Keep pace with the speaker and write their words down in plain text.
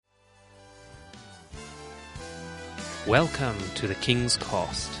Welcome to the King's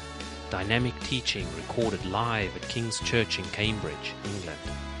Cast, dynamic teaching recorded live at King's Church in Cambridge, England.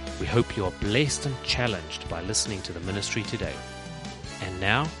 We hope you are blessed and challenged by listening to the ministry today. And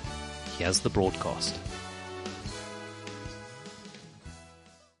now, here's the broadcast.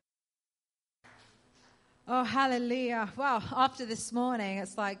 Oh, hallelujah. Well, after this morning,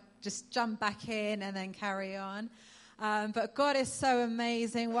 it's like just jump back in and then carry on. But God is so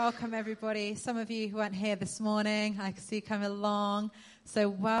amazing. Welcome, everybody. Some of you who weren't here this morning, I can see you coming along. So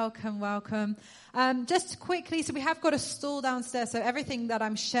welcome. Just quickly, so we have got a stall downstairs. So everything that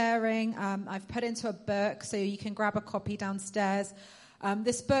I'm sharing, I've put into a book, so you can grab a copy downstairs.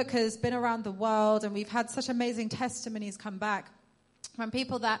 This book has been around the world, and we've had such amazing testimonies come back from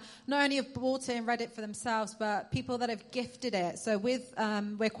people that not only have bought it and read it for themselves, but people that have gifted it. So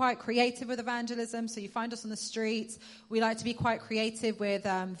we're quite creative with evangelism. So you find us on the streets. We like to be quite creative with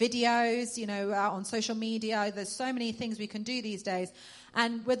videos, out on social media. There's so many things we can do these days.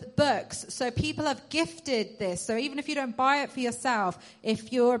 And with books, so people have gifted this. So even if you don't buy it for yourself,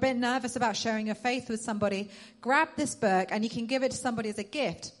 if you're a bit nervous about sharing your faith with somebody, grab this book and you can give it to somebody as a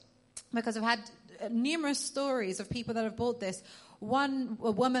gift. Because I've had numerous stories of people that have bought this.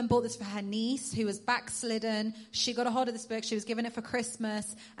 A woman bought this for her niece who was backslidden. She got a hold of this book. She was given it for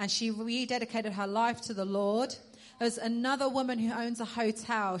Christmas, and she rededicated her life to the Lord. There's another woman who owns a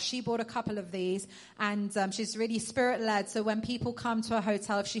hotel. She bought a couple of these, and she's really spirit-led. So when people come to a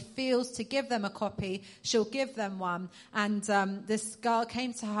hotel, if she feels to give them a copy, she'll give them one. And this girl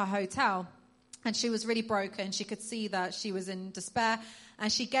came to her hotel, and she was really broken. She could see that she was in despair.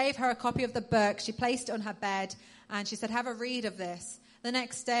 And she gave her a copy of the book. She placed it on her bed. And she said, have a read of this. The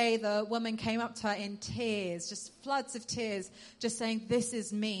next day, the woman came up to her in tears, just floods of tears, just saying, this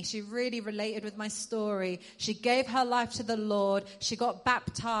is me. She really related with my story. She gave her life to the Lord. She got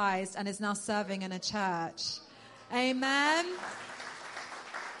baptized and is now serving in a church. Amen.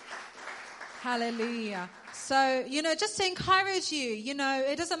 Hallelujah. So, just to encourage you,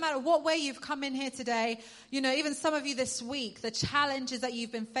 it doesn't matter what way you've come in here today. Even some of you this week, the challenges that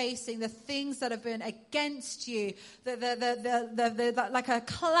you've been facing, the things that have been against you, the like a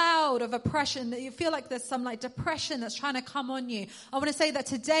cloud of oppression, that you feel like there's some depression that's trying to come on you. I want to say that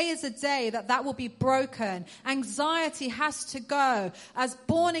today is a day that will be broken. Anxiety has to go. As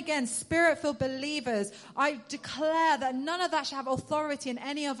born again, spirit-filled believers, I declare that none of that should have authority in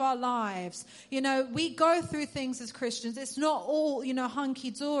any of our lives. We go through things as Christians. It's not all,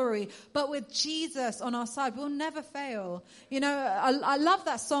 hunky-dory, but with Jesus on our side, we'll never fail. I love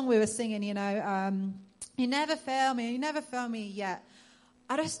that song we were singing, you never fail me yet.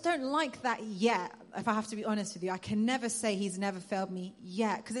 I just don't like that yet, if I have to be honest with you. I can never say he's never failed me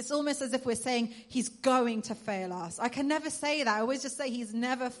yet, because it's almost as if we're saying he's going to fail us. I can never say that. I always just say he's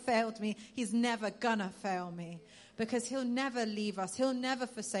never failed me. He's never gonna fail me. Because he'll never leave us. He'll never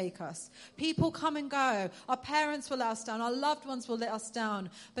forsake us. People come and go. Our parents will let us down. Our loved ones will let us down.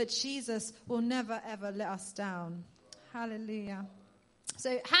 But Jesus will never, ever let us down. Hallelujah. So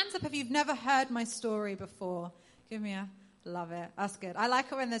hands up if you've never heard my story before. Give me a love it. That's good. I like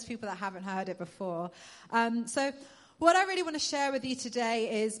it when there's people that haven't heard it before. So what I really want to share with you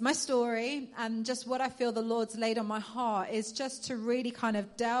today is my story, and just what I feel the Lord's laid on my heart is just to really kind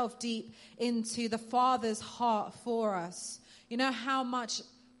of delve deep into the Father's heart for us. How much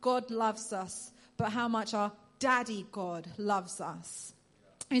God loves us, but how much our Daddy God loves us.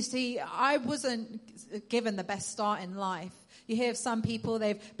 You see, I wasn't given the best start in life. You hear of some people,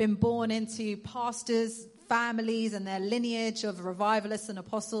 they've been born into pastors' families and their lineage of revivalists and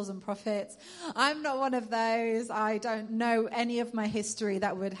apostles and prophets. I'm not one of those. I don't know any of my history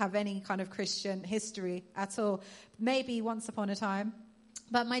that would have any kind of Christian history at all. Maybe once upon a time.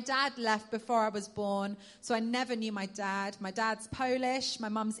 But my dad left before I was born, so I never knew my dad. My dad's Polish, my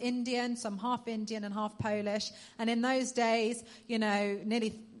mum's Indian, so I'm half Indian and half Polish. And in those days,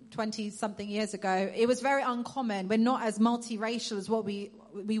 nearly 20-something years ago, it was very uncommon. We're not as multiracial as what we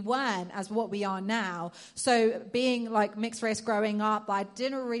weren't as what we are now. So being mixed race growing up, I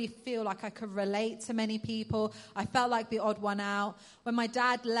didn't really feel like I could relate to many people. I felt like the odd one out. When my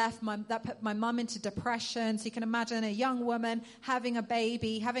dad left, that put my mum into depression. So you can imagine a young woman having a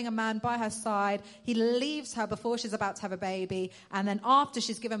baby, having a man by her side. He leaves her before she's about to have a baby. And then after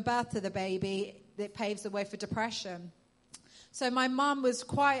she's given birth to the baby, it paves the way for depression. So my mum was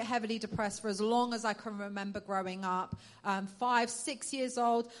quite heavily depressed for as long as I can remember growing up. 5, 6 years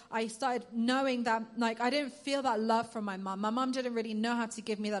old, I started knowing that, I didn't feel that love from my mum. My mum didn't really know how to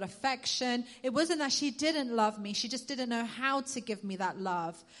give me that affection. It wasn't that she didn't love me. She just didn't know how to give me that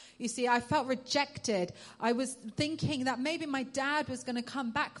love. You see, I felt rejected. I was thinking that maybe my dad was going to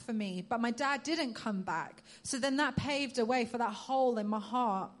come back for me, but my dad didn't come back. So then that paved a way for that hole in my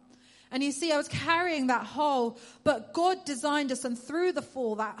heart. And you see, I was carrying that hole, but God designed us, and through the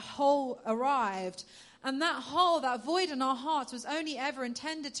fall, that hole arrived. And that hole, that void in our hearts, was only ever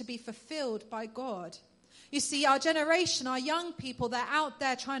intended to be fulfilled by God. You see, our generation, our young people, they're out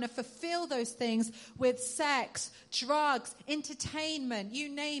there trying to fulfill those things with sex, drugs, entertainment, you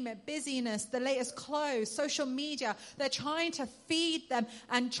name it, busyness, the latest clothes, social media. They're trying to feed them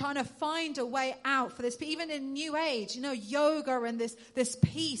and trying to find a way out for this. But even in New Age, yoga and this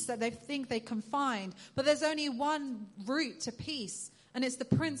peace that they think they can find. But there's only one route to peace, and it's the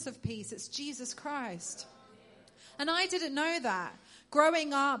Prince of Peace. It's Jesus Christ. And I didn't know that.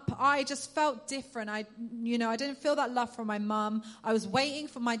 Growing up, I just felt different. I didn't feel that love from my mum. I was waiting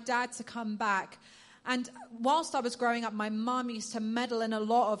for my dad to come back. And whilst I was growing up, my mum used to meddle in a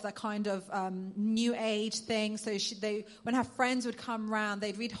lot of that kind of new age thing. So when her friends would come round,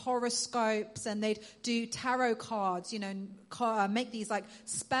 they'd read horoscopes and they'd do tarot cards, make these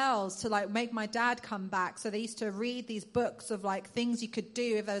spells to make my dad come back. So they used to read these books of things you could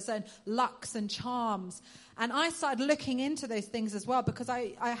do if there's lucks and charms. And I started looking into those things as well because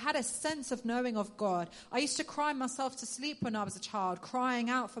I had a sense of knowing of God. I used to cry myself to sleep when I was a child, crying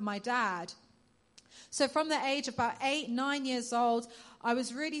out for my dad. So from the age of about 8, 9 years old, I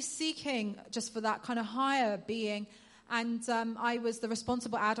was really seeking just for that kind of higher being. And I was the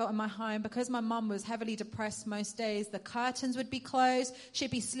responsible adult in my home. Because my mum was heavily depressed most days, the curtains would be closed. She'd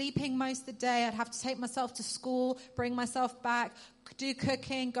be sleeping most of the day. I'd have to take myself to school, bring myself back, do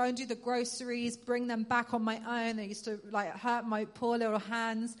cooking, go and do the groceries, bring them back on my own. They used to hurt my poor little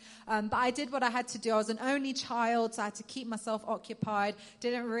hands. But I did what I had to do. I was an only child, so I had to keep myself occupied.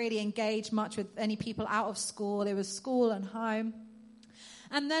 Didn't really engage much with any people out of school. It was school and home.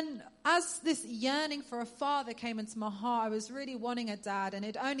 And then as this yearning for a father came into my heart, I was really wanting a dad, and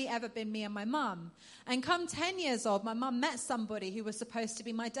it'd only ever been me and my mum. And come 10 years old, my mum met somebody who was supposed to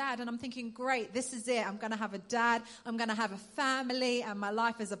be my dad, and I'm thinking, great, this is it. I'm going to have a dad, I'm going to have a family, and my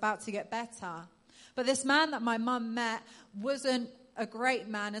life is about to get better. But this man that my mum met wasn't a great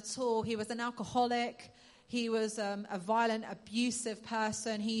man at all. He was an alcoholic. He was a violent, abusive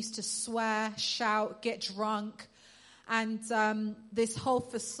person. He used to swear, shout, get drunk. And this whole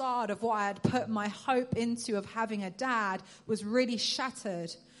facade of what I had put my hope into of having a dad was really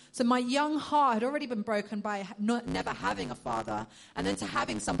shattered. So my young heart had already been broken by never having a father. And then to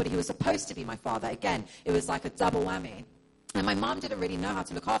having somebody who was supposed to be my father, again, it was like a double whammy. And my mom didn't really know how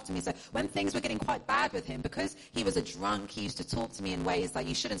to look after me. So when things were getting quite bad with him, because he was a drunk, he used to talk to me in ways that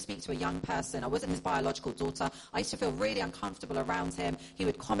you shouldn't speak to a young person. I wasn't his biological daughter. I used to feel really uncomfortable around him. He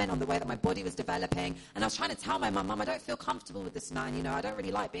would comment on the way that my body was developing. And I was trying to tell my mum, I don't feel comfortable with this man. I don't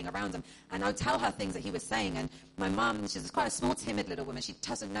really like being around him. And I would tell her things that he was saying. And my mum, she's quite a small, timid little woman. She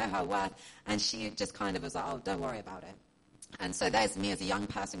doesn't know her worth. And she just kind of was like, oh, don't worry about it. And so there's me as a young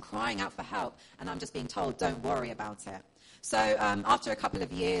person crying out for help. And I'm just being told, don't worry about it. So after a couple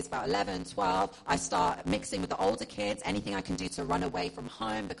of years, about 11, 12, I start mixing with the older kids, anything I can do to run away from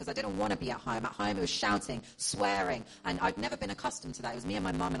home because I didn't want to be at home. At home, it was shouting, swearing, and I'd never been accustomed to that. It was me and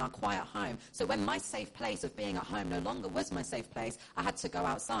my mum in our quiet home. So when my safe place of being at home no longer was my safe place, I had to go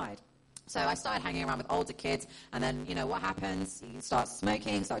outside. So I started hanging around with older kids, and then, what happens? You start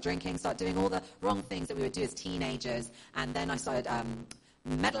smoking, start drinking, start doing all the wrong things that we would do as teenagers, and then I started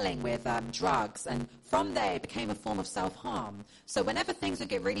meddling with drugs, and from there it became a form of self-harm. So whenever things would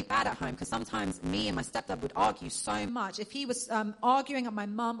get really bad at home, because sometimes me and my stepdad would argue so much, if he was arguing at my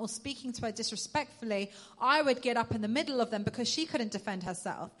mum or speaking to her disrespectfully, I would get up in the middle of them because she couldn't defend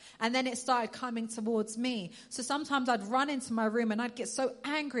herself, and then it started coming towards me. So sometimes I'd run into my room and I'd get so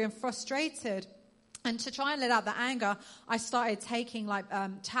angry and frustrated. And to try and let out the anger, I started taking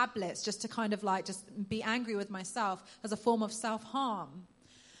tablets just to kind of just be angry with myself as a form of self-harm.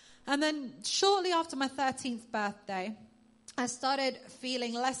 And then shortly after my 13th birthday, I started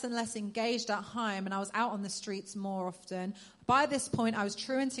feeling less and less engaged at home, and I was out on the streets more often. By this point, I was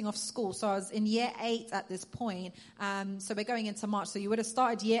truanting off school, so I was in year 8 at this point. So we're going into March, so you would have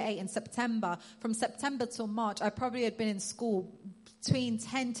started year 8 in September. From September till March, I probably had been in school between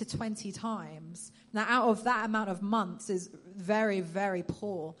 10 to 20 times. Now, out of that amount of months is very, very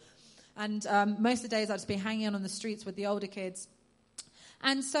poor. And most of the days I'd just be hanging out on the streets with the older kids.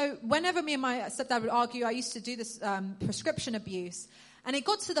 And so whenever me and my stepdad would argue, I used to do this prescription abuse. And it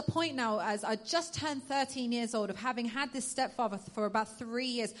got to the point now, as I just turned 13 years old, of having had this stepfather for about 3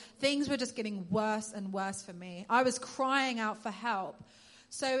 years, things were just getting worse and worse for me. I was crying out for help.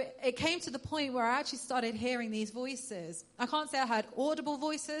 So it came to the point where I actually started hearing these voices. I can't say I heard audible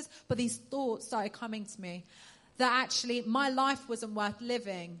voices, but these thoughts started coming to me that actually my life wasn't worth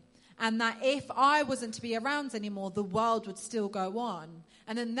living, and that if I wasn't to be around anymore, the world would still go on.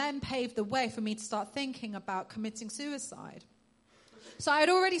 And then paved the way for me to start thinking about committing suicide. So I had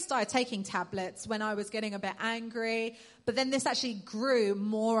already started taking tablets when I was getting a bit angry, but then this actually grew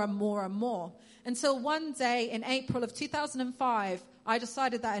more and more and more. Until one day in April of 2005, I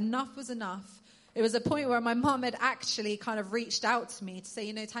decided that enough was enough. It was a point where my mum had actually kind of reached out to me to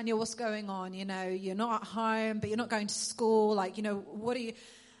say, Tanya, what's going on? You're not at home, but you're not going to school. What are you...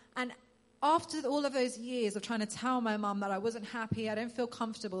 And after all of those years of trying to tell my mum that I wasn't happy, I didn't feel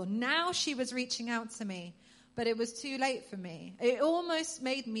comfortable, now she was reaching out to me. But it was too late for me. It almost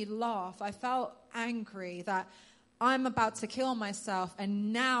made me laugh. I felt angry that I'm about to kill myself,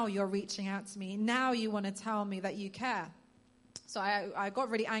 and now you're reaching out to me. Now you want to tell me that you care. So I got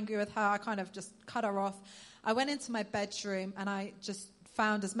really angry with her. I kind of just cut her off. I went into my bedroom, and I just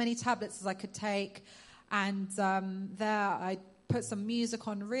found as many tablets as I could take. And there I put some music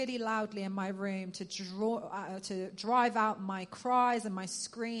on really loudly in my room to drive out my cries and my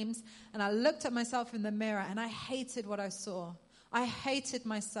screams. And I looked at myself in the mirror, and I hated what I saw. I hated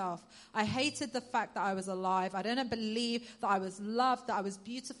myself. I hated the fact that I was alive. I didn't believe that I was loved, that I was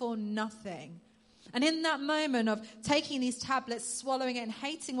beautiful, nothing. And in that moment of taking these tablets, swallowing it, and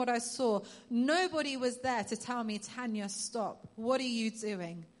hating what I saw, nobody was there to tell me, Tanya, stop. What are you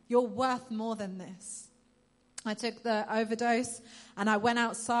doing? You're worth more than this. I took the overdose, and I went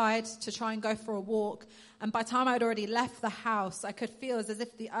outside to try and go for a walk. And by the time I'd already left the house, I could feel as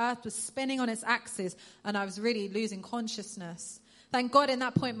if the earth was spinning on its axis, and I was really losing consciousness. Thank God in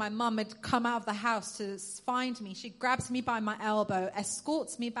that point, my mum had come out of the house to find me. She grabs me by my elbow,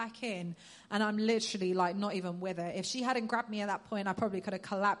 escorts me back in, and I'm literally not even with her. If she hadn't grabbed me at that point, I probably could have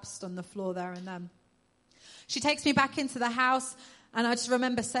collapsed on the floor there and then. She takes me back into the house, and I just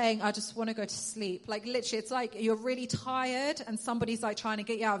remember saying, I just want to go to sleep. Literally, it's like you're really tired and somebody's trying to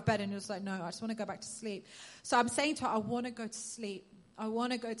get you out of bed, and you're just like, no, I just want to go back to sleep. So I'm saying to her, I want to go to sleep. I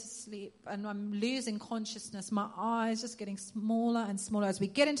want to go to sleep. And I'm losing consciousness. My eyes just getting smaller and smaller. As we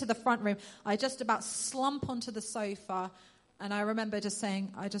get into the front room, I just about slump onto the sofa. And I remember just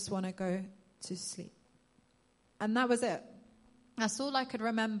saying, I just want to go to sleep. And that was it. That's all I could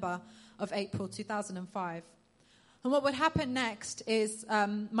remember of April 2005. And what would happen next is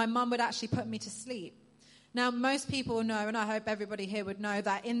my mum would actually put me to sleep. Now, most people know, and I hope everybody here would know,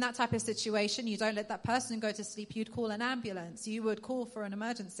 that in that type of situation, you don't let that person go to sleep. You'd call an ambulance. You would call for an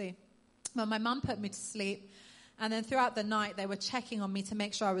emergency. Well, my mum put me to sleep. And then throughout the night, they were checking on me to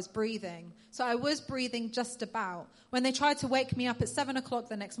make sure I was breathing. So I was breathing just about. When they tried to wake me up at 7 o'clock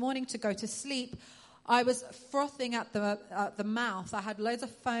the next morning to go to sleep, I was frothing at the mouth. I had loads of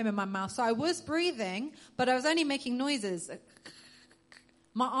foam in my mouth. So I was breathing, but I was only making noises.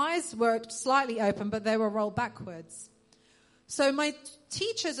 My eyes were slightly open, but they were rolled backwards. So my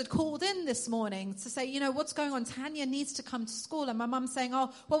teachers had called in this morning to say, what's going on? Tanya needs to come to school. And my mum's saying,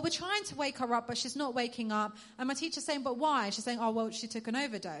 oh, well, we're trying to wake her up, but she's not waking up. And my teacher's saying, but why? She's saying, oh, well, she took an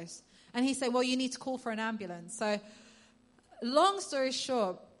overdose. And he's saying, well, you need to call for an ambulance. So long story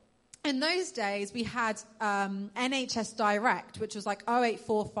short, in those days, we had NHS Direct, which was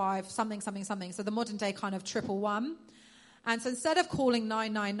 0845 something. So the modern day kind of 111. And so instead of calling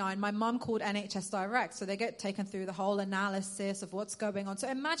 999, my mum called NHS Direct. So they get taken through the whole analysis of what's going on. So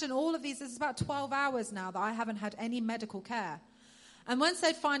imagine all of these. This is about 12 hours now that I haven't had any medical care. And once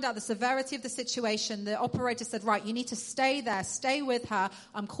they'd find out the severity of the situation, the operator said, right, you need to stay there, stay with her.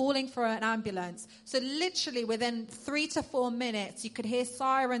 I'm calling for an ambulance. So literally within 3 to 4 minutes, you could hear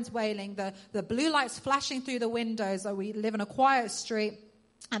sirens wailing, the blue lights flashing through the windows. We live in a quiet street,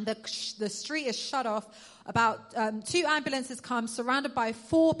 and the street is shut off. About 2 ambulances come, surrounded by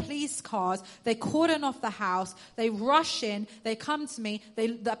 4 police cars. They cordon off the house. They rush in. They come to me.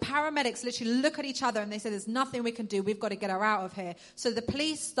 The paramedics literally look at each other and they say, there's nothing we can do. We've got to get her out of here. So the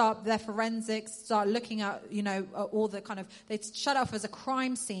police start their forensics, start looking at, all the they shut off as a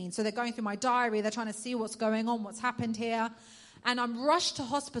crime scene. So they're going through my diary. They're trying to see what's going on, what's happened here. And I'm rushed to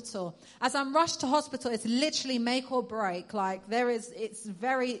hospital. As I'm rushed to hospital, it's literally make or break. Like it's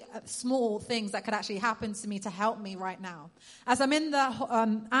very small things that could actually happen to me to help me right now. As I'm in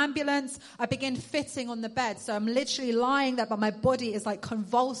the ambulance, I begin fitting on the bed. So I'm literally lying there, but my body is like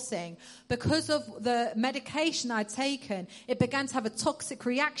convulsing. Because of the medication I'd taken, it began to have a toxic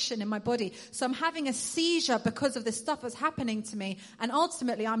reaction in my body. So I'm having a seizure because of this stuff that's happening to me. And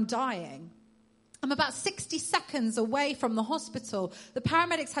ultimately, I'm dying. I'm about 60 seconds away from the hospital. The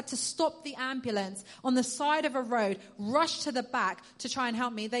paramedics had to stop the ambulance on the side of a road, rush to the back to try and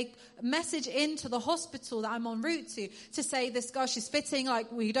help me. They message into the hospital that I'm en route to say, this girl, she's fitting,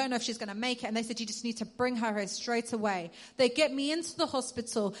 like, we don't know if she's going to make it. And they said, you just need to bring her here straight away. They get me into the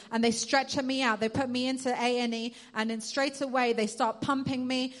hospital and they stretch me out. They put me into A&E, and then straight away they start pumping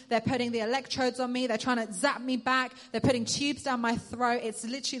me. They're putting the electrodes on me. They're trying to zap me back. They're putting tubes down my throat. It's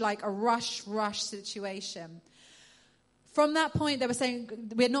literally like a rush situation. From that point, they were saying,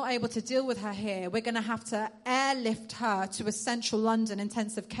 we're not able to deal with her here. We're going to have to airlift her to a central London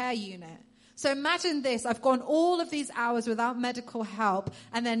intensive care unit. So imagine this. I've gone all of these hours without medical help,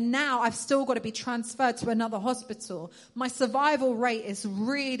 and then now I've still got to be transferred to another hospital. My survival rate is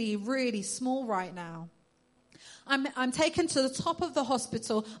really, really small right now. I'm taken to the top of the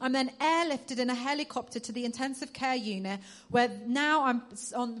hospital. I'm then airlifted in a helicopter to the intensive care unit, where now I'm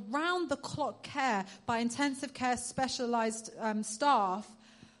on round-the-clock care by intensive care specialized staff,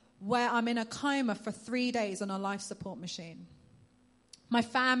 where I'm in a coma for 3 days on a life support machine. My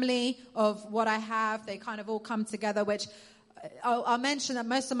family of what I have, they kind of all come together, which I'll mention that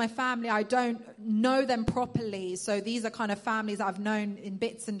most of my family, I don't know them properly. So these are kind of families I've known in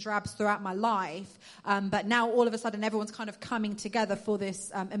bits and drabs throughout my life. But now all of a sudden everyone's kind of coming together for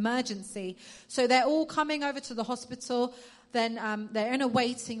this emergency. So they're all coming over to the hospital. Then they're in a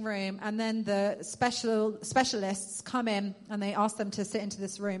waiting room. And then the specialists come in and they ask them to sit into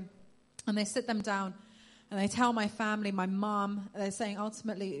this room. And they sit them down. And they tell my family, my mum, they're saying,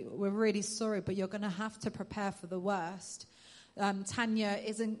 ultimately, we're really sorry, but you're going to have to prepare for the worst.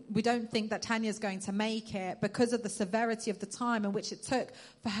 We don't think that Tanya's going to make it because of the severity of the time in which it took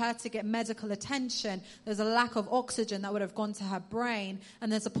for her to get medical attention. There's a lack of oxygen that would have gone to her brain,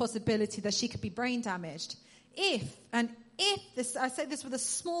 and there's a possibility that she could be brain damaged. I say this with a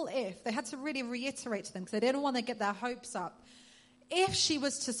small if, they had to really reiterate to them because they didn't want to get their hopes up. If she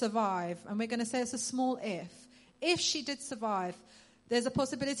was to survive, and we're going to say it's a small if she did survive, there's a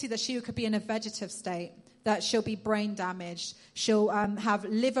possibility that she could be in a vegetative state, that she'll be brain damaged, she'll have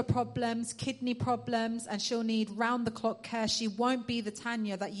liver problems, kidney problems, and she'll need round-the-clock care. She won't be the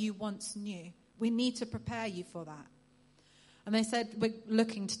Tanya that you once knew. We need to prepare you for that. And they said, we're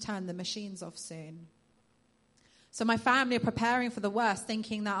looking to turn the machines off soon. So my family are preparing for the worst,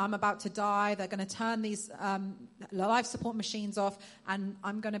 thinking that I'm about to die. They're going to turn these life support machines off, and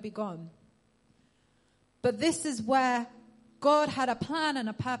I'm going to be gone. But this is where God had a plan and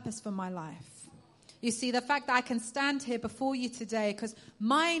a purpose for my life. You see, the fact that I can stand here before you today, because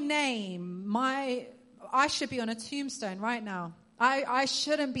my name, I should be on a tombstone right now. I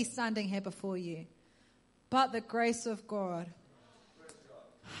shouldn't be standing here before you. But the grace of God.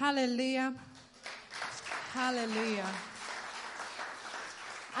 Hallelujah. Hallelujah.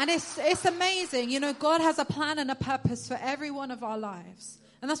 And it's amazing. You know, God has a plan and a purpose for every one of our lives.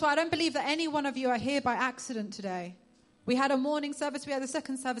 And that's why I don't believe that any one of you are here by accident today. We had a morning service, we had a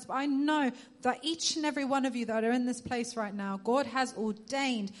second service, but I know that each and every one of you that are in this place right now, God has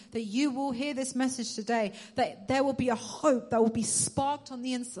ordained that you will hear this message today, that there will be a hope that will be sparked on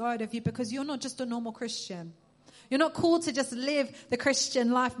the inside of you, because you're not just a normal Christian. You're not called to just live the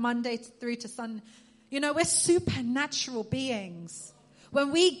Christian life Monday through to Sunday. You know, we're supernatural beings.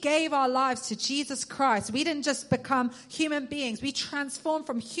 When we gave our lives to Jesus Christ, we didn't just become human beings. We transformed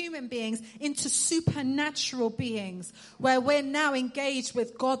from human beings into supernatural beings, where we're now engaged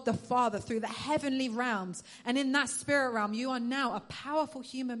with God the Father through the heavenly realms. And in that spirit realm, you are now a powerful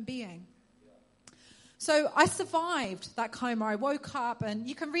human being. So I survived that coma. I woke up, and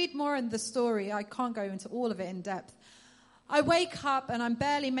you can read more in the story. I can't go into all of it in depth. I wake up and I'm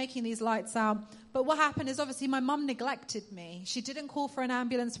barely making these lights out. But what happened is, obviously my mum neglected me. She didn't call for an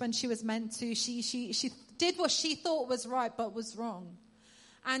ambulance when she was meant to. She did what she thought was right, but was wrong.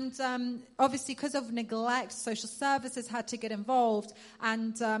 And obviously because of neglect, social services had to get involved.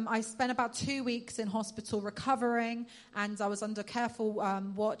 And I spent about 2 weeks in hospital recovering. And I was under careful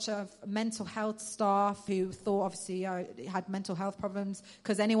watch of mental health staff who thought, obviously, I had mental health problems,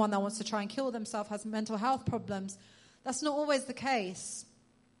 because anyone that wants to try and kill themselves has mental health problems. That's not always the case.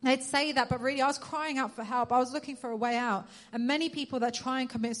 They'd say that, but really I was crying out for help. I was looking for a way out. And many people that try and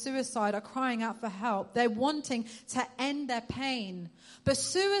commit suicide are crying out for help. They're wanting to end their pain. But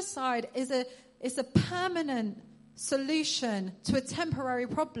suicide is a permanent solution to a temporary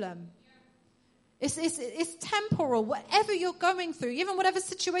problem. It's temporal. Whatever you're going through, even whatever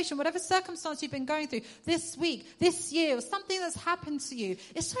situation, whatever circumstance you've been going through this week, this year, or something that's happened to you,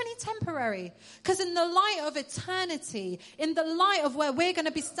 it's only temporary. Because in the light of eternity, in the light of where we're going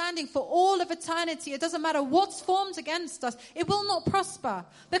to be standing for all of eternity, it doesn't matter what's formed against us, it will not prosper.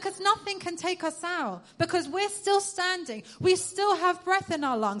 Because nothing can take us out. Because we're still standing. We still have breath in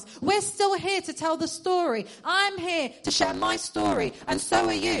our lungs. We're still here to tell the story. I'm here to share my story, and so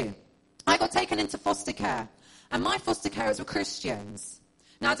are you. I got taken into foster care, and my foster carers were Christians.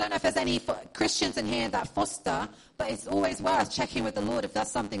 Now, I don't know if there's any Christians in here that foster, but it's always worth checking with the Lord if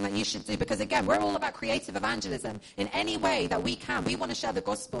that's something that you should do, because again, we're all about creative evangelism. In any way that we can, we want to share the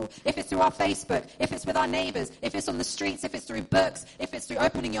gospel. If it's through our Facebook, if it's with our neighbors, if it's on the streets, if it's through books, if it's through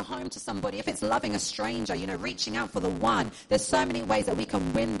opening your home to somebody, if it's loving a stranger, reaching out for the one. There's so many ways that we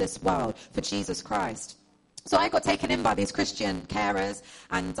can win this world for Jesus Christ. So I got taken in by these Christian carers,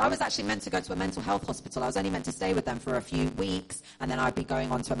 and I was actually meant to go to a mental health hospital. I was only meant to stay with them for a few weeks, and then I'd be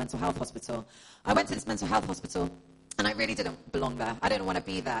going on to a mental health hospital. I went to this mental health hospital, and I really didn't belong there. I didn't want to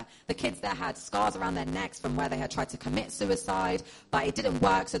be there. The kids there had scars around their necks from where they had tried to commit suicide, but it didn't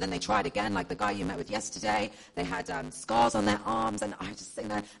work, so then they tried again, like the guy you met with yesterday. They had scars on their arms, and I was just sitting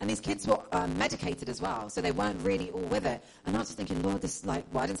there, and these kids were medicated as well, so they weren't really all with it. And I was just thinking, Lord, this is like,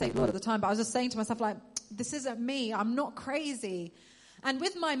 well, I didn't say Lord at the time, but I was just saying to myself, like, this isn't me. I'm not crazy. And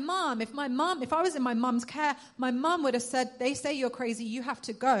with my mum, if I was in my mum's care, my mum would have said, they say you're crazy, you have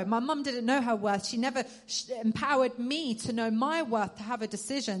to go. My mum didn't know her worth. She never empowered me to know my worth, to have a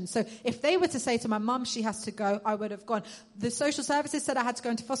decision. So if they were to say to my mum, she has to go, I would have gone. The social services said I had to go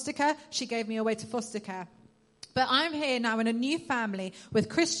into foster care. She gave me away to foster care. But I'm here now in a new family with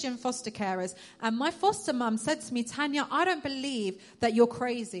Christian foster carers. And my foster mum said to me, Tanya, I don't believe that you're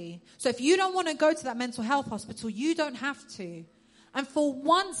crazy. So if you don't want to go to that mental health hospital, you don't have to. And for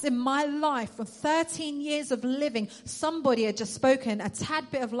once in my life, for 13 years of living, somebody had just spoken a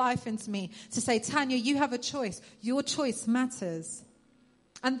tad bit of life into me to say, Tanya, you have a choice. Your choice matters.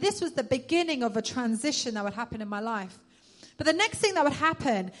 And this was the beginning of a transition that would happen in my life. But the next thing that would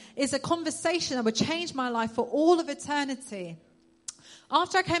happen is a conversation that would change my life for all of eternity.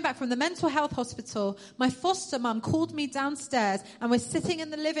 After I came back from the mental health hospital, my foster mum called me downstairs, and we're sitting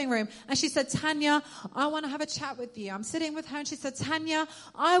in the living room, and she said, Tanya, I want to have a chat with you. I'm sitting with her, and she said, Tanya,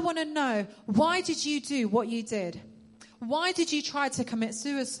 I want to know, why did you do what you did? Why did you try to commit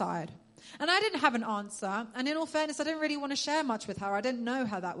suicide? And I didn't have an answer, and in all fairness, I didn't really want to share much with her. I didn't know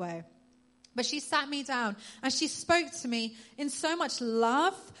her that way. But she sat me down and she spoke to me in so much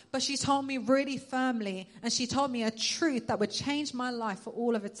love, but she told me really firmly, and she told me a truth that would change my life for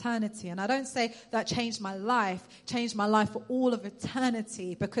all of eternity. And I don't say that changed my life for all of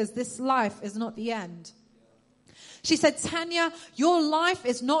eternity, because this life is not the end. She said, Tanya, your life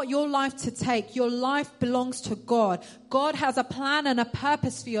is not your life to take. Your life belongs to God. God has a plan and a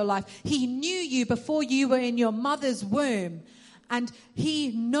purpose for your life. He knew you before you were in your mother's womb. And he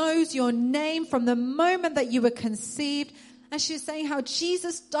knows your name from the moment that you were conceived. And she was saying how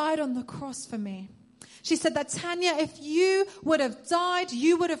Jesus died on the cross for me. She said that, Tanya, if you would have died,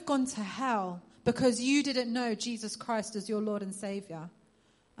 you would have gone to hell because you didn't know Jesus Christ as your Lord and Savior.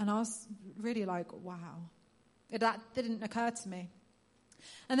 And I was really like, wow. That didn't occur to me.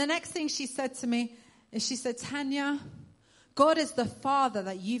 And the next thing she said to me is she said, Tanya, God is the Father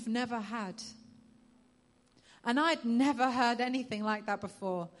that you've never had. And I'd never heard anything like that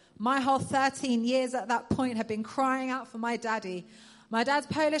before. My whole 13 years at that point had been crying out for my daddy. My dad's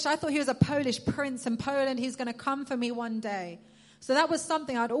Polish. I thought he was a Polish prince in Poland. He's going to come for me one day. So that was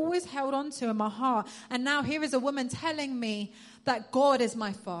something I'd always held on to in my heart. And now here is a woman telling me that God is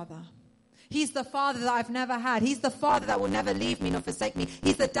my Father. He's the Father that I've never had. He's the Father that will never leave me nor forsake me.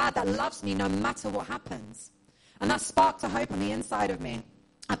 He's the dad that loves me no matter what happens. And that sparked a hope on the inside of me.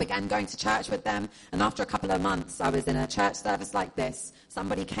 I began going to church with them, and after a couple of months, I was in a church service like this.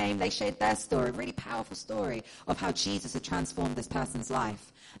 Somebody came, they shared their story, a really powerful story of how Jesus had transformed this person's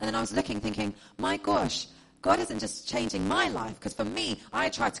life. And then I was looking, thinking, my gosh, God isn't just changing my life, because for me, I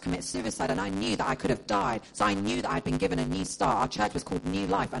tried to commit suicide, and I knew that I could have died, so I knew that I'd been given a new start. Our church was called New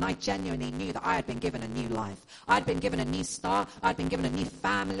Life, and I genuinely knew that I had been given a new life. I'd been given a new start, I'd been given a new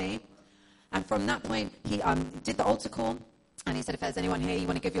family. And from that point, he did the altar call. And he said, if there's anyone here, you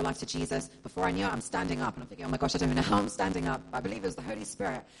want to give your life to Jesus. Before I knew it, I'm standing up. And I'm thinking, oh my gosh, I don't even know how I'm standing up. I believe it was the Holy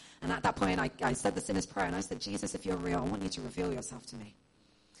Spirit. And at that point, I said the sinner's prayer. And I said, Jesus, if you're real, I want you to reveal yourself to me.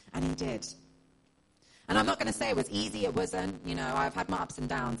 And he did. And I'm not going to say it was easy. It wasn't. I've had my ups and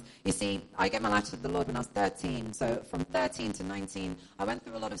downs. You see, I gave my life to the Lord when I was 13. So from 13 to 19, I went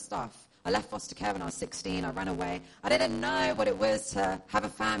through a lot of stuff. I left foster care when I was 16. I ran away. I didn't know what it was to have a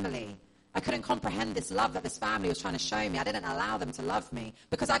family. I couldn't comprehend this love that this family was trying to show me. I didn't allow them to love me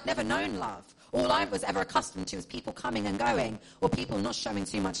because I'd never known love. All I was ever accustomed to was people coming and going or people not showing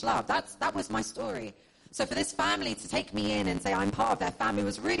too much love. That was my story. So for this family to take me in and say I'm part of their family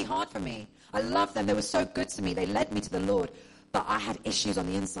was really hard for me. I loved them. They were so good to me. They led me to the Lord. But I had issues on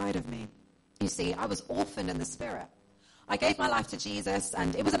the inside of me. You see, I was orphaned in the spirit. I gave my life to Jesus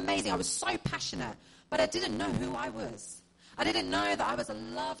and it was amazing. I was so passionate, but I didn't know who I was. I didn't know that I was a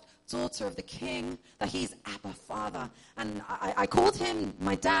loved daughter of the King, that he's Abba Father. And I called him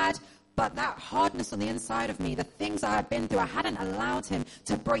my dad, but that hardness on the inside of me, the things I had been through, I hadn't allowed him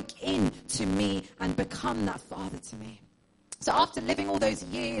to break into me and become that father to me. So after living all those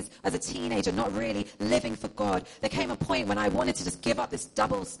years as a teenager, not really living for God, there came a point when I wanted to just give up this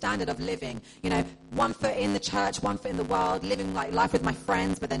double standard of living. 1 foot in the church, 1 foot in the world, living like life with my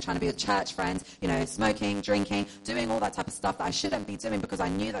friends, but then trying to be with church friends, smoking, drinking, doing all that type of stuff that I shouldn't be doing because I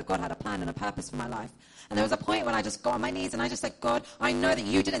knew that God had a plan and a purpose for my life. And there was a point when I just got on my knees and I just said, God, I know that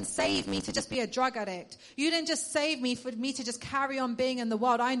you didn't save me to just be a drug addict. You didn't just save me for me to just carry on being in the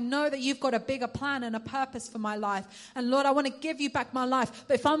world. I know that you've got a bigger plan and a purpose for my life. And Lord, I want to give you back my life.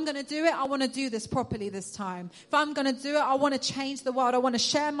 But if I'm going to do it, I want to do this properly this time. If I'm going to do it, I want to change the world. I want to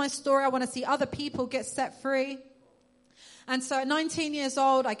share my story. I want to see other people get set free. And so at 19 years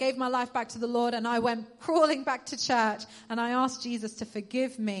old, I gave my life back to the Lord and I went crawling back to church and I asked Jesus to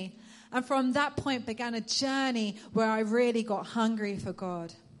forgive me. And from that point began a journey where I really got hungry for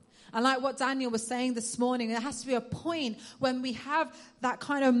God. And like what Daniel was saying this morning, there has to be a point when we have that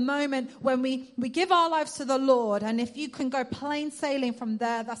kind of moment when we give our lives to the Lord. And if you can go plain sailing from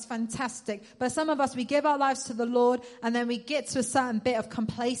there, that's fantastic. But some of us, we give our lives to the Lord and then we get to a certain bit of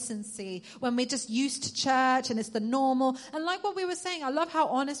complacency when we're just used to church and it's the normal. And like what we were saying, I love how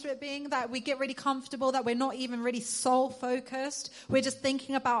honest we're being, that we get really comfortable, that we're not even really soul focused. We're just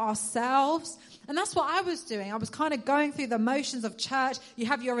thinking about ourselves. And that's what I was doing. I was kind of going through the motions of church. You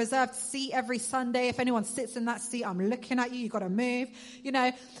have your reserved seat every Sunday. If anyone sits in that seat, I'm looking at you. You've got to move,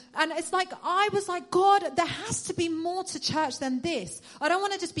 And it's like, I was like, God, there has to be more to church than this. I don't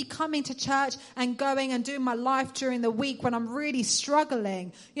want to just be coming to church and going and doing my life during the week when I'm really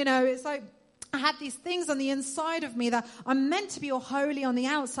struggling. It's like, I had these things on the inside of me that I'm meant to be all holy on the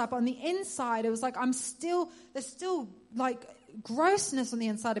outside, but on the inside, it was like, there's still like grossness on the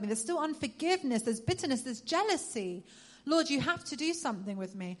inside of me. There's still unforgiveness. There's bitterness. There's jealousy. Lord, you have to do something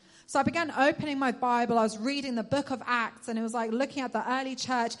with me. So I began opening my Bible. I was reading the book of Acts and it was like looking at the early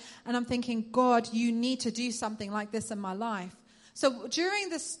church and I'm thinking, God, you need to do something like this in my life. So during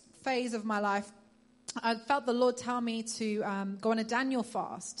this phase of my life, I felt the Lord tell me to go on a Daniel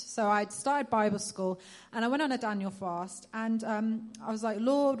fast. So I'd started Bible school and I went on a Daniel fast and I was like,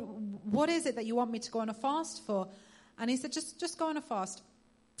 Lord, what is it that you want me to go on a fast for? And he said, just go on a fast.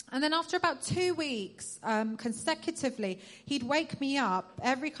 And then after about 2 weeks, consecutively, he'd wake me up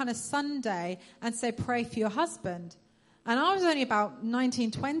every kind of Sunday and say, pray for your husband. And I was only about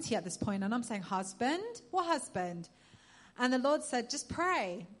 19, 20 at this point, and I'm saying, husband? What husband? And the Lord said, just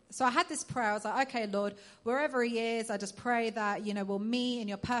pray. So I had this prayer. I was like, okay, Lord, wherever he is, I just pray that, we'll meet in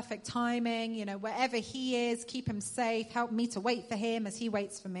your perfect timing. Wherever he is, keep him safe. Help me to wait for him as he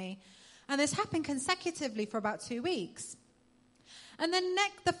waits for me. And this happened consecutively for about 2 weeks. And then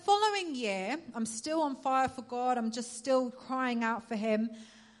the following year, I'm still on fire for God. I'm just still crying out for him.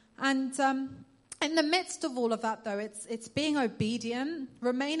 And in the midst of all of that, though, it's being obedient,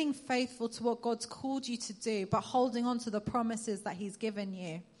 remaining faithful to what God's called you to do, but holding on to the promises that he's given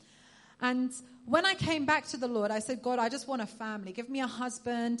you. And when I came back to the Lord, I said, God, I just want a family. Give me a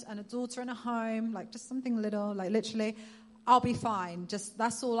husband and a daughter and a home, like just something little, like literally. I'll be fine. Just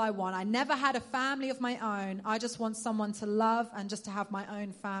that's all I want. I never had a family of my own. I just want someone to love and just to have my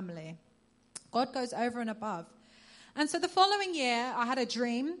own family. God goes over and above. And so the following year, I had a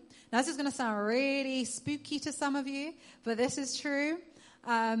dream. Now, this is going to sound really spooky to some of you, but this is true.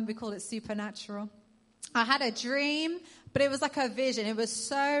 We call it supernatural. I had a dream, but it was like a vision. It was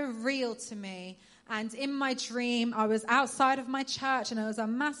so real to me. And in my dream, I was outside of my church, and it was a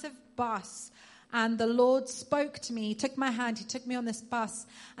massive bus. And the Lord spoke to me. He took my hand. He took me on this bus.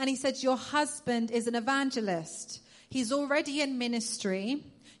 And he said, your husband is an evangelist. He's already in ministry.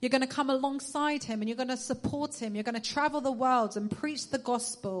 You're going to come alongside him and you're going to support him. You're going to travel the world and preach the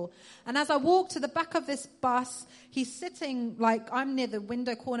gospel. And as I walk to the back of this bus, he's sitting, like I'm near the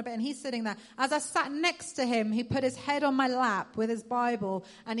window corner bit and he's sitting there. As I sat next to him, he put his head on my lap with his Bible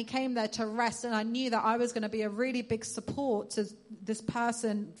and he came there to rest. And I knew that I was going to be a really big support to this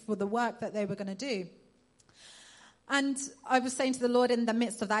person for the work that they were going to do. And I was saying to the Lord in the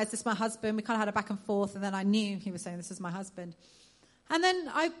midst of that, is this my husband? We kind of had a back and forth. And then I knew he was saying, this is my husband. And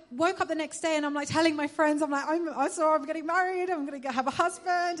then I woke up the next day and I'm like telling my friends, I'm like, I'm getting married. I'm going to have a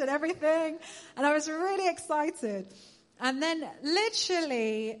husband and everything. And I was really excited. And then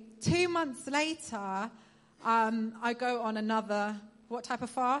literally 2 months later, I go on another, what type of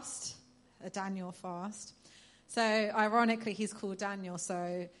fast? A Daniel fast. So ironically, he's called Daniel.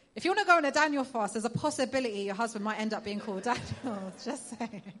 So if you want to go on a Daniel fast, there's a possibility your husband might end up being called Daniel. Just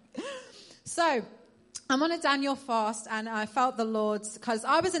saying. So I'm on a Daniel fast and I felt the Lord's, because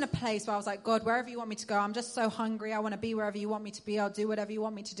I was in a place where I was like, God, wherever you want me to go, I'm just so hungry. I want to be wherever you want me to be. I'll do whatever you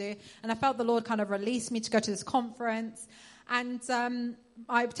want me to do. And I felt the Lord kind of release me to go to this conference. And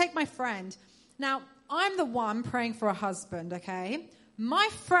I take my friend. Now, I'm the one praying for a husband, okay? My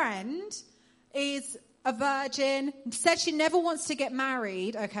friend is a virgin, said she never wants to get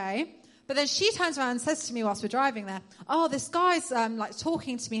married, okay? But then she turns around and says to me whilst we're driving there, oh, this guy's like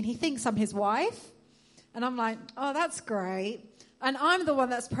talking to me and he thinks I'm his wife. And I'm like, oh, that's great. And I'm the one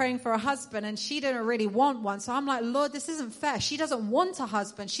that's praying for a husband and she didn't really want one. So I'm like, Lord, this isn't fair. She doesn't want a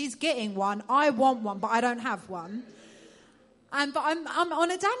husband. She's getting one. I want one, but I don't have one. But I'm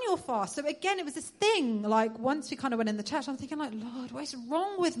on a Daniel fast. So again, it was this thing, like once we kind of went in the church, I'm thinking like, Lord, what is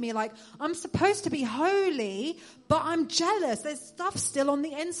wrong with me? Like I'm supposed to be holy, but I'm jealous. There's stuff still on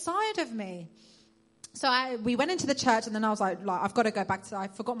the inside of me. So we went into the church and then I was like, I've got to go back I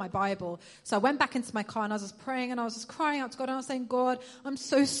forgot my Bible. So I went back into my car and I was just praying and I was just crying out to God and I was saying, God, I'm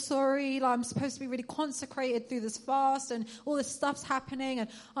so sorry. Like, I'm supposed to be really consecrated through this fast and all this stuff's happening. And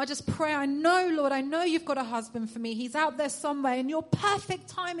I just pray, I know, Lord, I know you've got a husband for me. He's out there somewhere and your perfect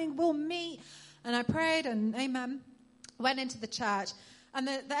timing will meet. And I prayed and amen. Went into the church. And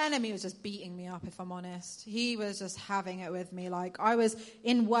the enemy was just beating me up, if I'm honest. He was just having it with me. Like, I was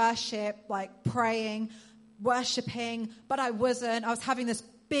in worship, like praying, worshiping, but I wasn't. I was having this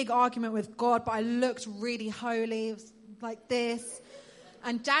big argument with God, but I looked really holy. It was like this.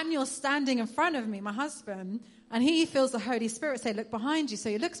 And Daniel's standing in front of me, my husband, and he feels the Holy Spirit say, look behind you. So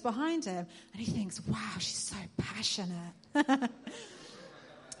he looks behind him, and he thinks, wow, she's so passionate.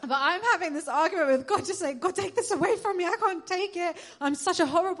 But I'm having this argument with God, just saying, God, take this away from me. I can't take it. I'm such a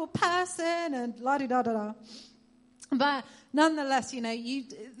horrible person and la-di-da-da-da. But nonetheless, you know,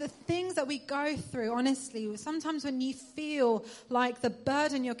 the things that we go through, honestly, sometimes when you feel like the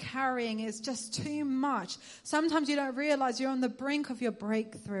burden you're carrying is just too much, sometimes you don't realize you're on the brink of your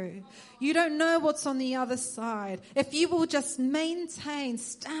breakthrough. You don't know what's on the other side. If you will just maintain,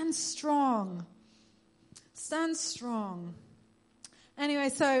 stand strong. Stand strong. Anyway,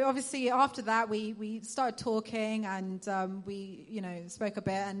 so obviously after that, we started talking and we, you know, spoke a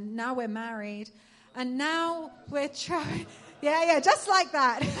bit. And now we're married. And now we're trying. Yeah, just like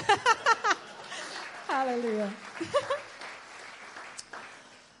that. Hallelujah.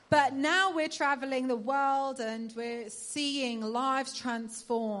 But now we're traveling the world and we're seeing lives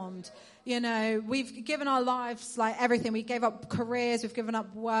transformed. You know, we've given our lives like everything. We gave up careers, we've given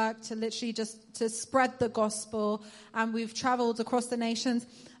up work to literally just to spread the gospel, and we've traveled across the nations.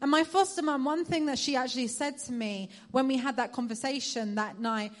 And my foster mum, one thing that she actually said to me when we had that conversation that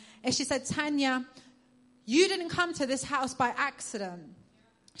night is she said, Tanya, you didn't come to this house by accident.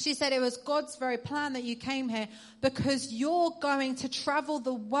 She said it was God's very plan that you came here because you're going to travel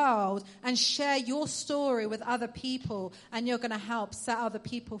the world and share your story with other people, and you're going to help set other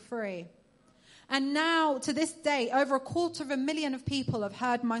people free. And now, to this day, over 250,000 of people have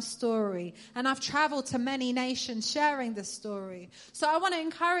heard my story, and I've traveled to many nations sharing this story. So I want to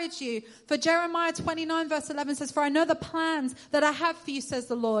encourage you, for Jeremiah 29 verse 11 says, for I know the plans that I have for you, says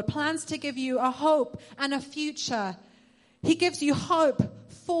the Lord, plans to give you a hope and a future. He gives you hope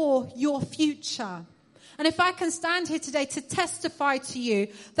for your future. And if I can stand here today to testify to you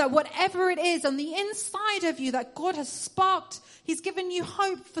that whatever it is on the inside of you that God has sparked, He's given you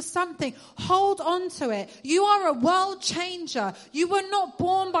hope for something. Hold on to it. You are a world changer. You were not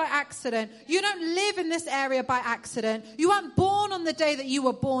born by accident. You don't live in this area by accident. You weren't born on the day that you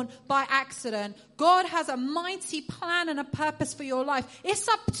were born by accident. God has a mighty plan and a purpose for your life. It's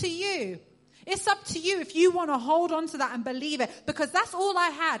up to you. It's up to you if you want to hold on to that and believe it, because that's all I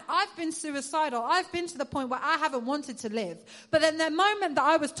had. I've been suicidal. I've been to the point where I haven't wanted to live. But then the moment that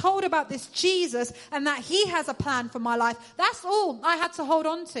I was told about this Jesus and that he has a plan for my life, that's all I had to hold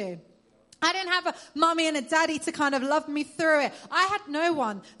on to. I didn't have a mummy and a daddy to kind of love me through it. I had no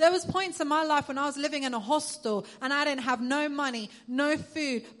one. There was points in my life when I was living in a hostel and I didn't have no money, no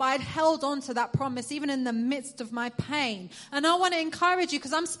food, but I'd held on to that promise even in the midst of my pain. And I want to encourage you,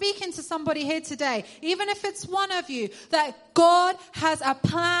 because I'm speaking to somebody here today, even if it's one of you, that God has a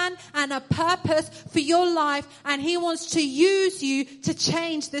plan and a purpose for your life, and he wants to use you to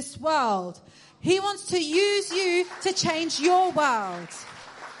change this world. He wants to use you to change your world.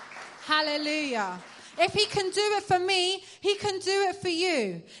 Hallelujah. If he can do it for me, he can do it for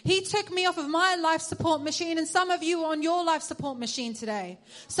you. He took me off of my life support machine, and some of you are on your life support machine today.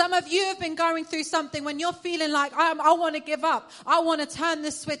 Some of you have been going through something when you're feeling like, I want to give up. I want to turn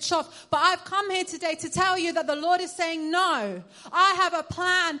this switch off. But I've come here today to tell you that the Lord is saying, no, I have a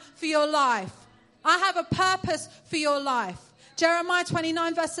plan for your life. I have a purpose for your life. Jeremiah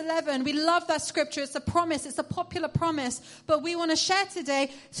 29 verse 11. We love that scripture. It's a promise. It's a popular promise. But we want to share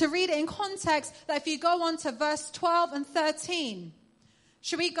today, to read it in context, that if you go on to verse 12 and 13.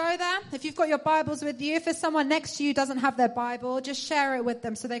 Should we go there? If you've got your Bibles with you, if there's someone next to you who doesn't have their Bible, just share it with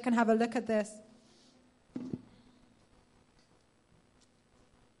them so they can have a look at this.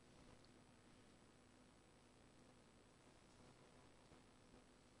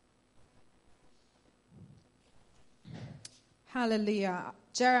 Hallelujah.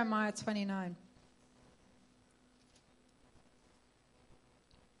 Jeremiah 29.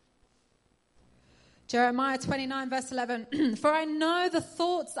 Jeremiah 29 verse 11. For I know the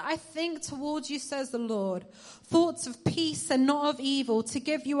thoughts that I think towards you, says the Lord. Thoughts of peace and not of evil, to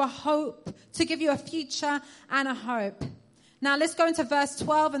give you a hope, to give you a future and a hope. Now let's go into verse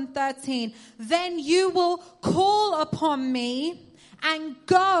 12 and 13. Then you will call upon me and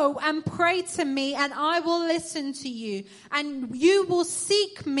go and pray to me, and I will listen to you. And you will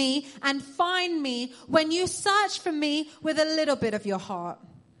seek me and find me when you search for me with a little bit of your heart.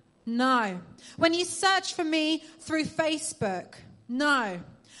 No. When you search for me through Facebook. No.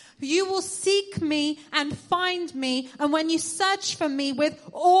 You will seek me and find me, and when you search for me with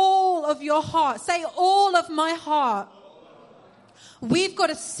all of your heart. Say, all of my heart. We've got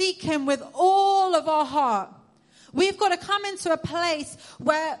to seek him with all of our heart. We've got to come into a place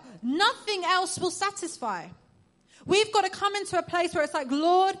where nothing else will satisfy. We've got to come into a place where it's like,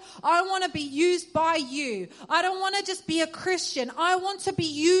 Lord, I want to be used by you. I don't want to just be a Christian. I want to be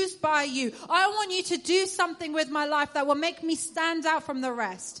used by you. I want you to do something with my life that will make me stand out from the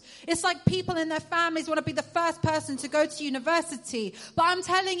rest. It's like people in their families want to be the first person to go to university. But I'm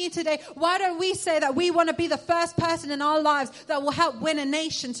telling you today, why don't we say that we want to be the first person in our lives that will help win a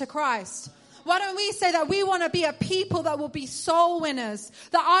nation to Christ? Why don't we say that we want to be a people that will be soul winners?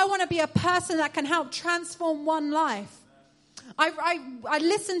 That I want to be a person that can help transform one life. I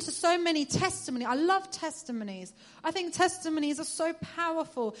listen to so many testimonies. I love testimonies. I think testimonies are so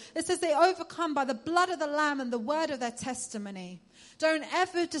powerful. It says they overcome by the blood of the Lamb and the word of their testimony. Don't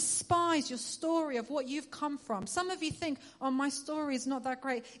ever despise your story of what you've come from. Some of you think, oh, my story is not that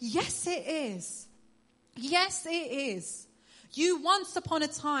great. Yes, it is. Yes, it is. You once upon a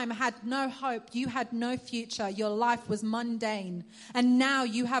time had no hope. You had no future. Your life was mundane. And now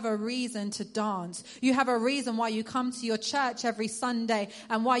you have a reason to dance. You have a reason why you come to your church every Sunday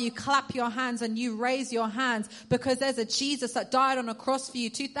and why you clap your hands and you raise your hands, because there's a Jesus that died on a cross for you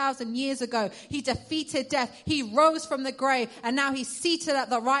 2,000 years ago. He defeated death. He rose from the grave, and now he's seated at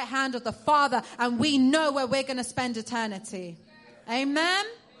the right hand of the Father, and we know where we're going to spend eternity. Amen?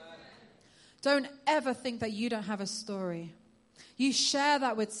 Don't ever think that you don't have a story. You share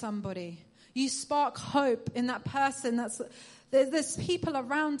that with somebody. You spark hope in that person. There's people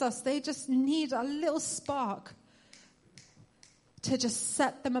around us. They just need a little spark to just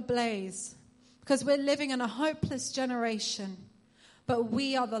set them ablaze. Because we're living in a hopeless generation. But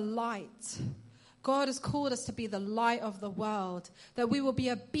we are the light. God has called us to be the light of the world. That we will be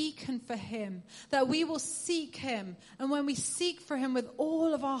a beacon for him. That we will seek him. And when we seek for him with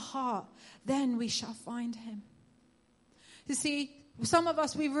all of our heart, then we shall find him. You see, some of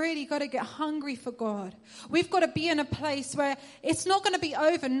us, we've really got to get hungry for God. We've got to be in a place where it's not going to be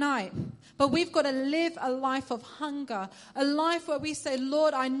overnight, but we've got to live a life of hunger, a life where we say,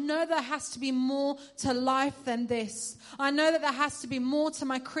 Lord, I know there has to be more to life than this. I know that there has to be more to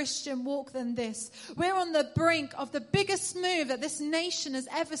my Christian walk than this. We're on the brink of the biggest move that this nation has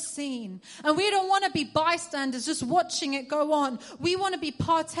ever seen. And we don't want to be bystanders just watching it go on. We want to be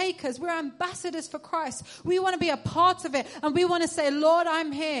partakers. We're ambassadors for Christ. We want to be a part of it. And we want to say, say, Lord,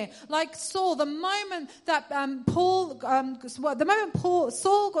 I'm here. Like Saul, the moment that Saul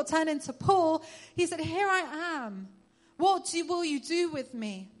got turned into Paul, he said, here I am. What will you do with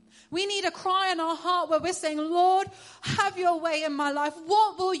me? We need a cry in our heart where we're saying, Lord, have your way in my life.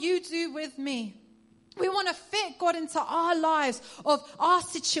 What will you do with me? We want to fit God into our lives of our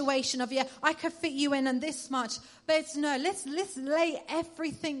situation of, yeah, I could fit you in and this much. But it's no, let's lay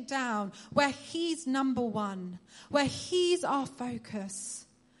everything down where he's number one, where he's our focus.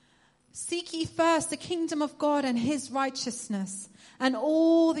 Seek ye first the kingdom of God and his righteousness, and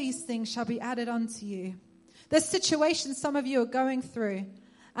all these things shall be added unto you. There's situations some of you are going through,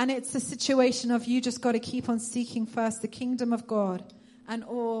 and it's a situation of you just got to keep on seeking first the kingdom of God, and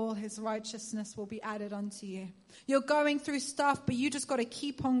all his righteousness will be added unto you. You're going through stuff, but you just got to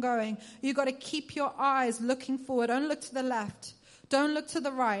keep on going. You got to keep your eyes looking forward. Don't look to the left. Don't look to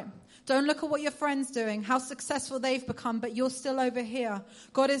the right. Don't look at what your friend's doing, how successful they've become, but you're still over here.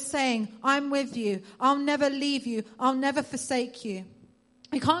 God is saying, I'm with you. I'll never leave you. I'll never forsake you.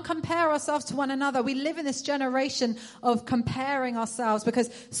 We can't compare ourselves to one another. We live in this generation of comparing ourselves because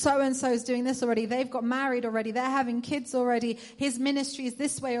so-and-so is doing this already. They've got married already. They're having kids already. His ministry is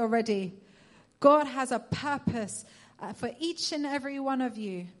this way already. God has a purpose for each and every one of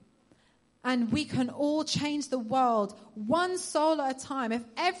you. And we can all change the world one soul at a time if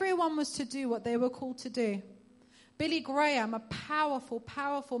everyone was to do what they were called to do. Billy Graham, a powerful,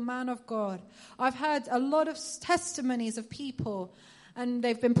 powerful man of God. I've heard a lot of testimonies of people, and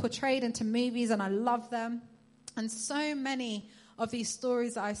they've been portrayed into movies, and I love them. And so many of these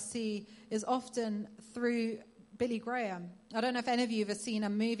stories that I see is often through Billy Graham. I don't know if any of you have ever seen a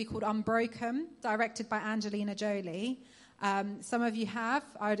movie called Unbroken, directed by Angelina Jolie. Some of you have.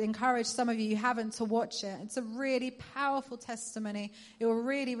 I would encourage some of you who haven't to watch it. It's a really powerful testimony. It will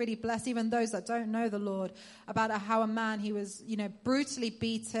really, really bless even those that don't know the Lord about how a man, he was, brutally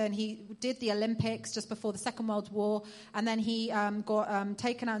beaten. He did the Olympics just before the Second World War, and then he got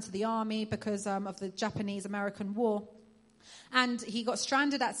taken out into the army because of the Japanese-American War. And he got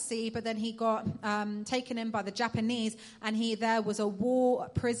stranded at sea, but then he got taken in by the Japanese, and he there was a war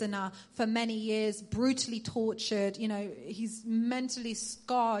prisoner for many years, brutally tortured. He's mentally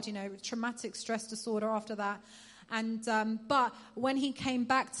scarred, traumatic stress disorder after that. And but when he came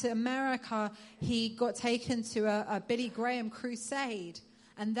back to America, he got taken to a Billy Graham crusade.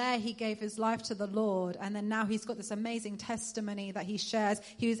 And there he gave his life to the Lord. And then now he's got this amazing testimony that he shares.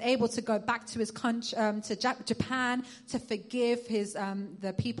 He was able to go back to his country, to Japan, to forgive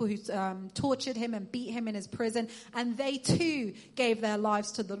the people who tortured him and beat him in his prison. And they too gave their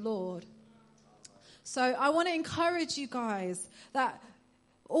lives to the Lord. So I want to encourage you guys that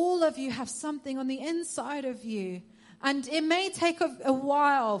all of you have something on the inside of you. And it may take a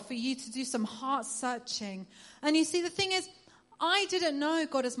while for you to do some heart searching. And you see, the thing is, I didn't know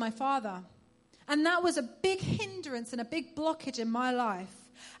God as my Father. And that was a big hindrance and a big blockage in my life.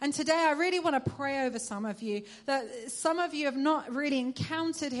 And today I really want to pray over some of you, that some of you have not really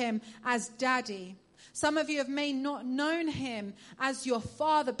encountered him as Daddy. Some of you may not known him as your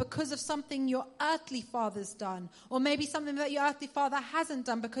father because of something your earthly father's done. Or maybe something that your earthly father hasn't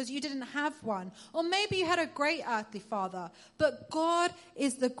done because you didn't have one. Or maybe you had a great earthly father. But God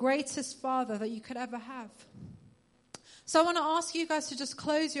is the greatest father that you could ever have. So I want to ask you guys to just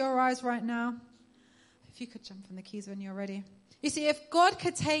close your eyes right now. If you could jump on the keys when you're ready. You see, if God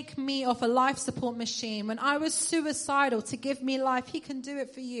could take me off a life support machine when I was suicidal to give me life, he can do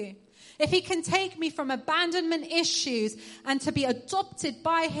it for you. If he can take me from abandonment issues and to be adopted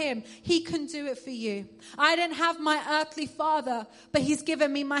by him, he can do it for you. I didn't have my earthly father, but he's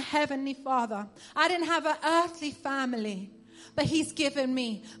given me my heavenly Father. I didn't have an earthly family, but he's given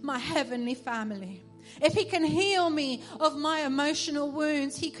me my heavenly family. If he can heal me of my emotional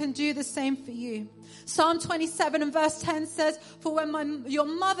wounds, he can do the same for you. Psalm 27 and verse 10 says, for when your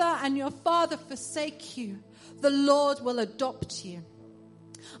mother and your father forsake you, the Lord will adopt you.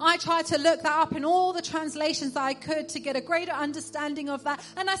 I tried to look that up in all the translations that I could to get a greater understanding of that,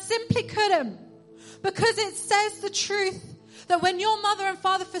 and I simply couldn't. Because it says the truth that when your mother and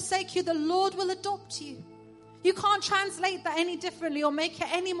father forsake you, the Lord will adopt you. You can't translate that any differently or make it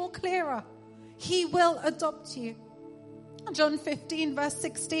any more clearer. He will adopt you. John 15 verse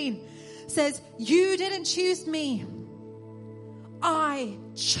 16 says, you didn't choose me. I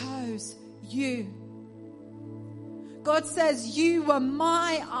chose you. God says, you were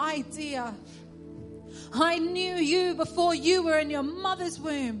my idea. I knew you before you were in your mother's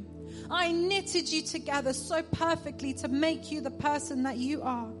womb. I knitted you together so perfectly to make you the person that you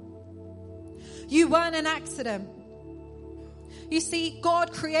are. You weren't an accident. You see,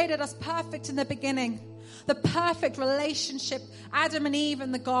 God created us perfect in the beginning. The perfect relationship, Adam and Eve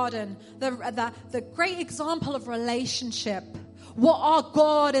in the garden, the great example of relationship. What our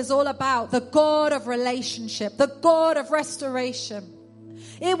God is all about, the God of relationship, the God of restoration.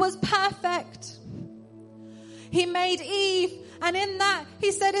 It was perfect. He made Eve, and in that,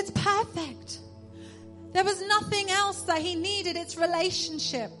 he said it's perfect. There was nothing else that he needed. It's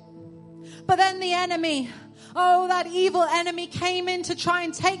relationship. But then the enemy, that evil enemy came in to try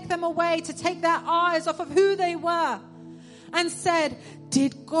and take them away, to take their eyes off of who they were, and said,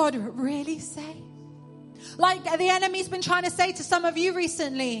 did God really say? Like the enemy's been trying to say to some of you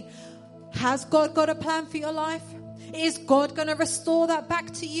recently, has God got a plan for your life? Is God going to restore that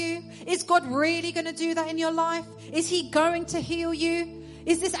back to you? Is God really going to do that in your life? Is he going to heal you?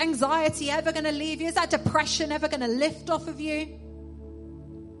 Is this anxiety ever going to leave you? Is that depression ever going to lift off of you?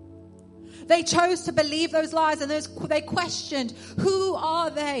 They chose to believe those lies, and they questioned, who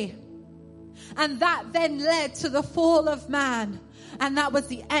are they? And that then led to the fall of man. And that was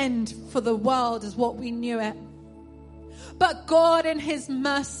the end for the world as what we knew it. But God in his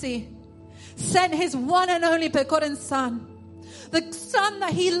mercy sent his one and only begotten Son. The Son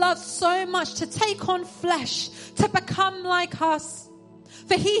that he loved so much, to take on flesh, to become like us.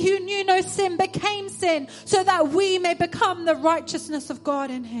 For he who knew no sin became sin, so that we may become the righteousness of God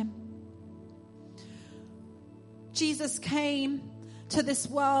in him. Jesus came to this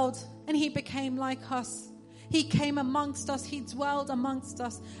world and he became like us. He came amongst us, he dwelled amongst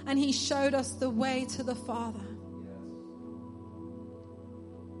us, and he showed us the way to the Father.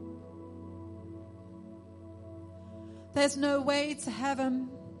 There's no way to heaven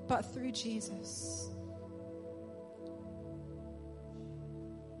but through Jesus.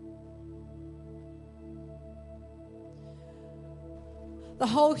 The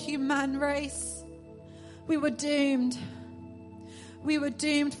whole human race, we were doomed. We were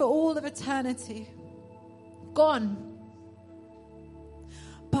doomed for all of eternity. Gone.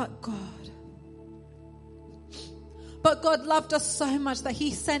 But God loved us so much that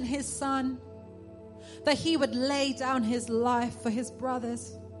he sent his Son, that he would lay down his life for his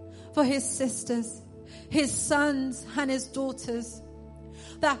brothers, for his sisters, his sons and his daughters,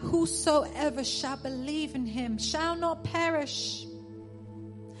 that whosoever shall believe in him shall not perish,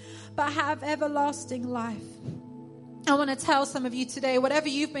 but have everlasting life. I want to tell some of you today, whatever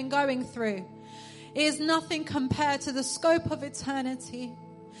you've been going through is nothing compared to the scope of eternity.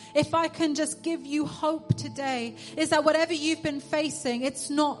 If I can just give you hope today, is that whatever you've been facing, it's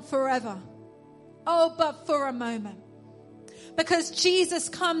not forever. But for a moment. Because Jesus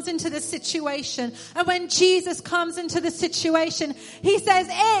comes into the situation. And when Jesus comes into the situation, he says,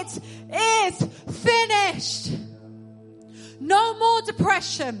 it is finished. No more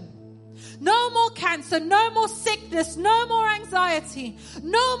depression. No more cancer. No more sickness. No more anxiety.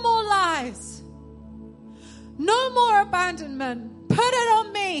 No more lies. No more abandonment. Put it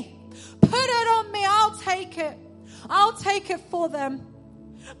on me. Put it on me. I'll take it. I'll take it for them.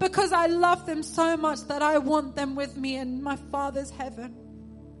 Because I love them so much that I want them with me in my Father's heaven.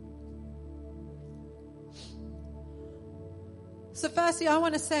 So firstly, I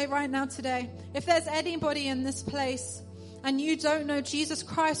want to say right now today, if there's anybody in this place and you don't know Jesus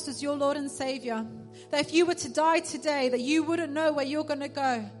Christ as your Lord and Savior, that if you were to die today, that you wouldn't know where you're going to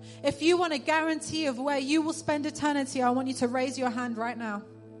go. If you want a guarantee of where you will spend eternity, I want you to raise your hand right now.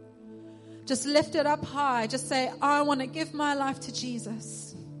 Just lift it up high. Just say, I want to give my life to Jesus.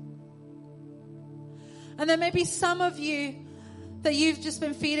 And there may be some of you that you've just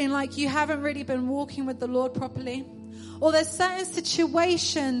been feeling like you haven't really been walking with the Lord properly. Or there's certain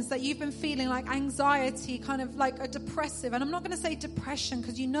situations that you've been feeling like anxiety, kind of like a depressive. And I'm not going to say depression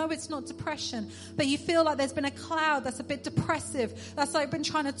because you know it's not depression. But you feel like there's been a cloud that's a bit depressive. That's like been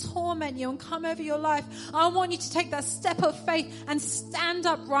trying to torment you and come over your life. I want you to take that step of faith and stand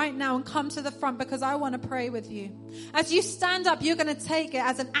up right now and come to the front because I want to pray with you. As you stand up, you're going to take it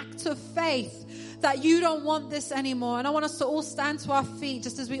as an act of faith that you don't want this anymore. And I want us to all stand to our feet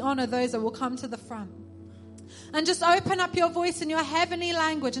just as we honor those that will come to the front. And just open up your voice in your heavenly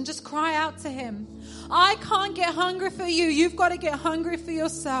language and just cry out to him. I can't get hungry for you. You've got to get hungry for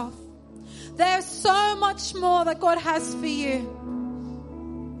yourself. There's so much more that God has for you.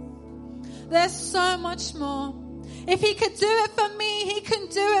 There's so much more. If he could do it for me, he can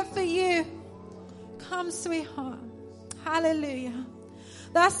do it for you. Come, sweetheart. Hallelujah.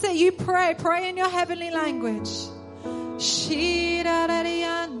 That's it. You pray. Pray in your heavenly language.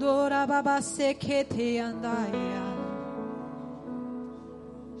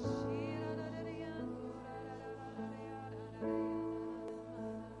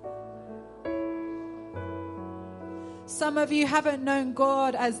 Some of you haven't known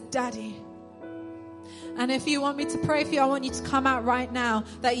God as Daddy. And if you want me to pray for you, I want you to come out right now,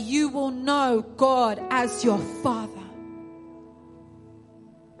 that you will know God as your Father.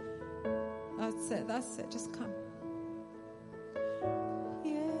 That's it, just come.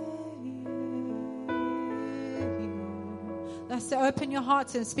 That's it, open your heart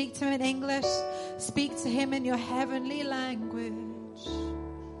to him. Speak to him in English. Speak to him in your heavenly language.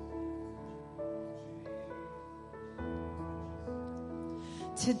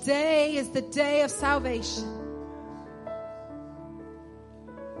 Today is the day of salvation.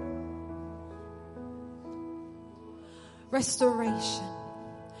 Restoration,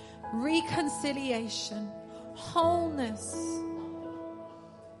 reconciliation, wholeness.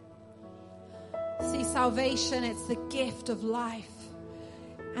 See, salvation, it's the gift of life.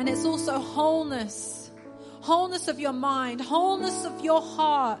 And it's also wholeness. Wholeness of your mind, wholeness of your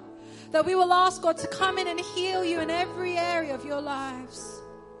heart. That we will ask God to come in and heal you in every area of your lives.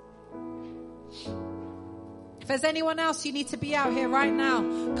 If there's anyone else, you need to be out here right now.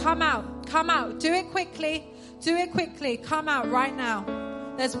 Come out, come out. Do it quickly. Do it quickly. Come out right now.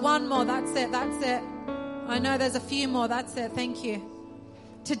 There's one more. That's it. That's it. I know there's a few more. That's it. Thank you.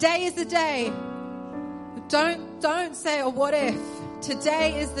 Today is the day. Don't say, oh, what if?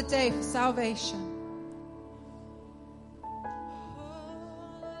 Today is the day for salvation.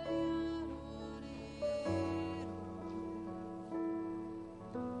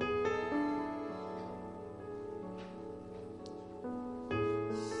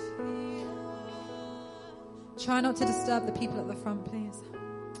 Try not to disturb the people at the front, please.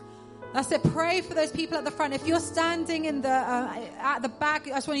 That's it. Pray for those people at the front. If you're standing in at the back,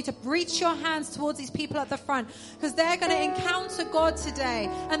 I just want you to reach your hands towards these people at the front, because they're going to encounter God today.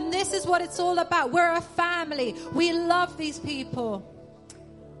 And this is what it's all about. We're a family. We love these people.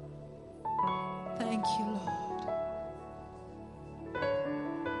 Thank you, Lord.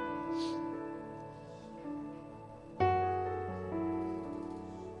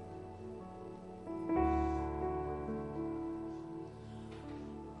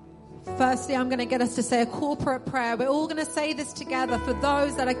 Firstly, I'm going to get us to say a corporate prayer. We're all going to say this together for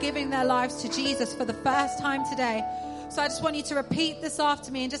those that are giving their lives to Jesus for the first time today. So I just want you to repeat this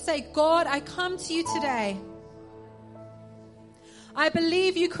after me and just say, God, I come to you today. I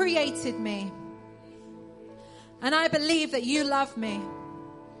believe you created me. And I believe that you love me.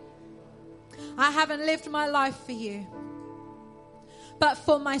 I haven't lived my life for you, but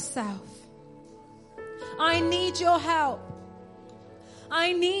for myself. I need your help.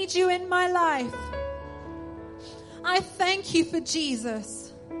 I need you in my life. I thank you for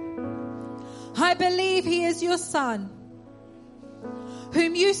Jesus. I believe he is your son,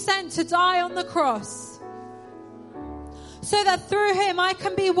 whom you sent to die on the cross, so that through him I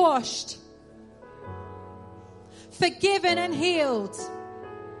can be washed, forgiven and healed,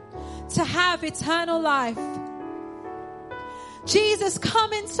 to have eternal life. Jesus,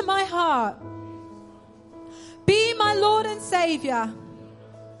 come into my heart. Be my Lord and Savior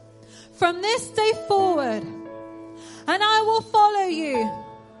from this day forward, and I will follow you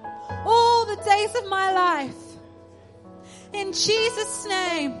all the days of my life. In Jesus'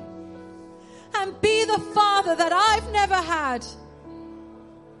 name. And be the Father that I've never had.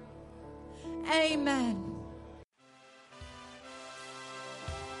 Amen.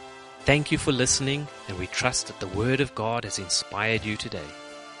 Thank you for listening, and we trust that the Word of God has inspired you today.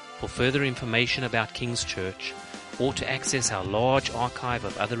 For further information about King's Church, or to access our large archive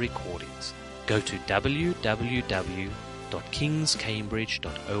of other recordings, go to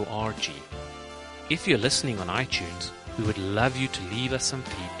www.kingscambridge.org. If you're listening on iTunes, we would love you to leave us some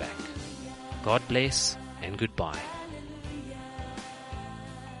feedback. God bless and goodbye.